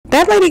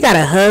That lady got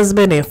a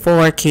husband and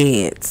 4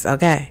 kids,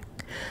 okay?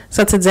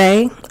 So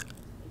today,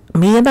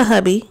 me and the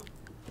hubby,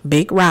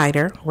 Big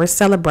Rider, we're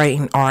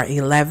celebrating our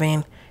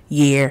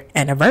 11-year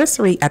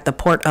anniversary at the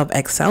port of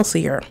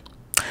Excelsior.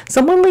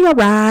 So when we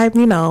arrived,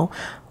 you know,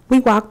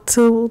 we walked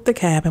to the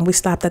cabin. We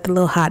stopped at the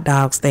little hot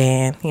dog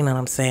stand. You know what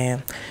I'm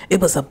saying?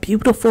 It was a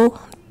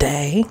beautiful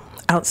day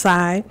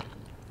outside.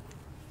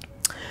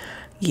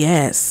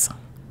 Yes.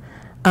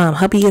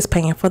 Hubby is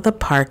paying for the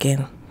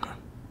parking.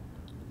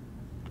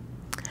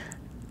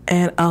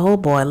 And oh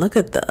boy, look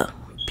at the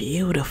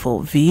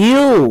beautiful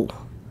view.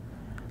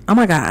 Oh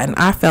my God. And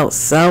I felt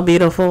so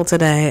beautiful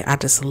today. I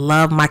just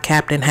love my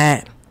captain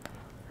hat.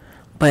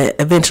 But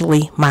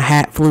eventually my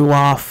hat flew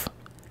off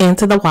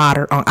into the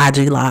water on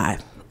IG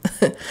Live.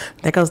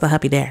 There goes the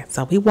hubby there.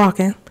 So we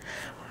walking.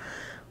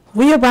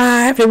 We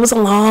arrived. It was a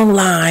long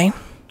line.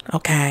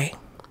 Okay.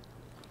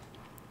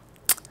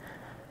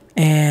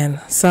 And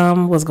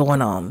some was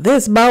going on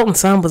this boat and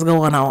some was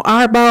going on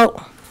our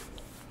boat.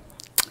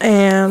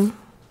 And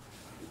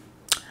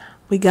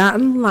we got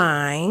in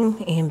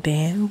line and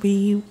then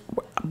we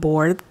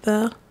boarded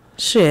the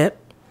ship.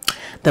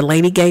 The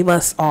lady gave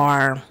us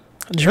our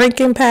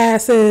drinking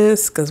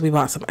passes because we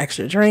bought some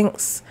extra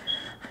drinks.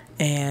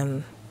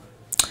 And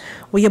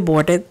we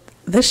boarded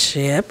the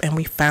ship and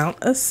we found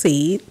a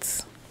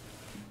seat.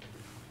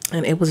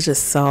 And it was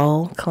just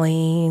so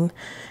clean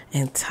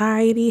and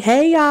tidy.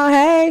 Hey, y'all.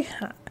 Hey.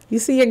 You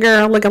see your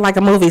girl looking like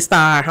a movie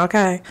star,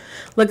 okay?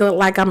 Looking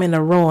like I'm in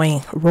the roaring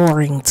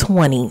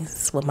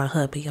 20s with my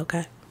hubby,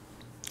 okay?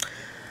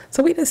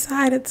 So we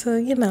decided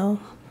to, you know,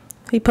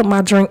 he put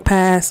my drink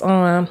pass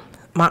on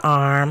my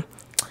arm.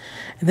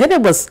 And then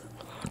it was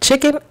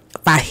chicken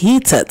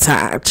fajita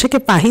time.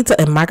 Chicken fajita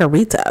and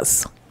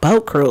margaritas.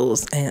 Boat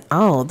cruise. And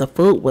oh, the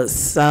food was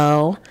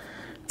so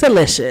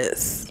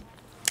delicious.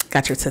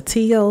 Got your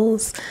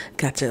tortillas,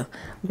 got your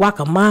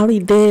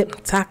guacamole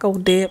dip, taco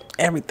dip.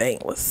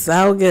 Everything was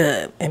so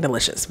good and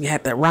delicious. We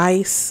had the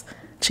rice,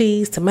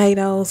 cheese,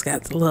 tomatoes,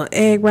 got the little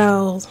egg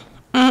rolls.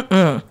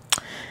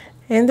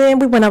 And then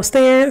we went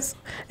upstairs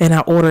and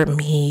I ordered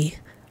me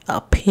a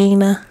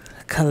pina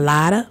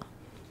colada.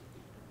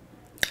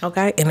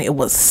 Okay, and it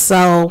was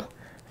so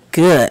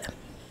good.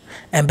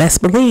 And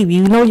best believe,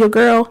 you know your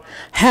girl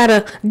had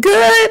a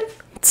good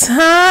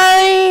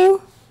time.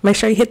 Make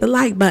sure you hit the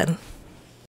like button.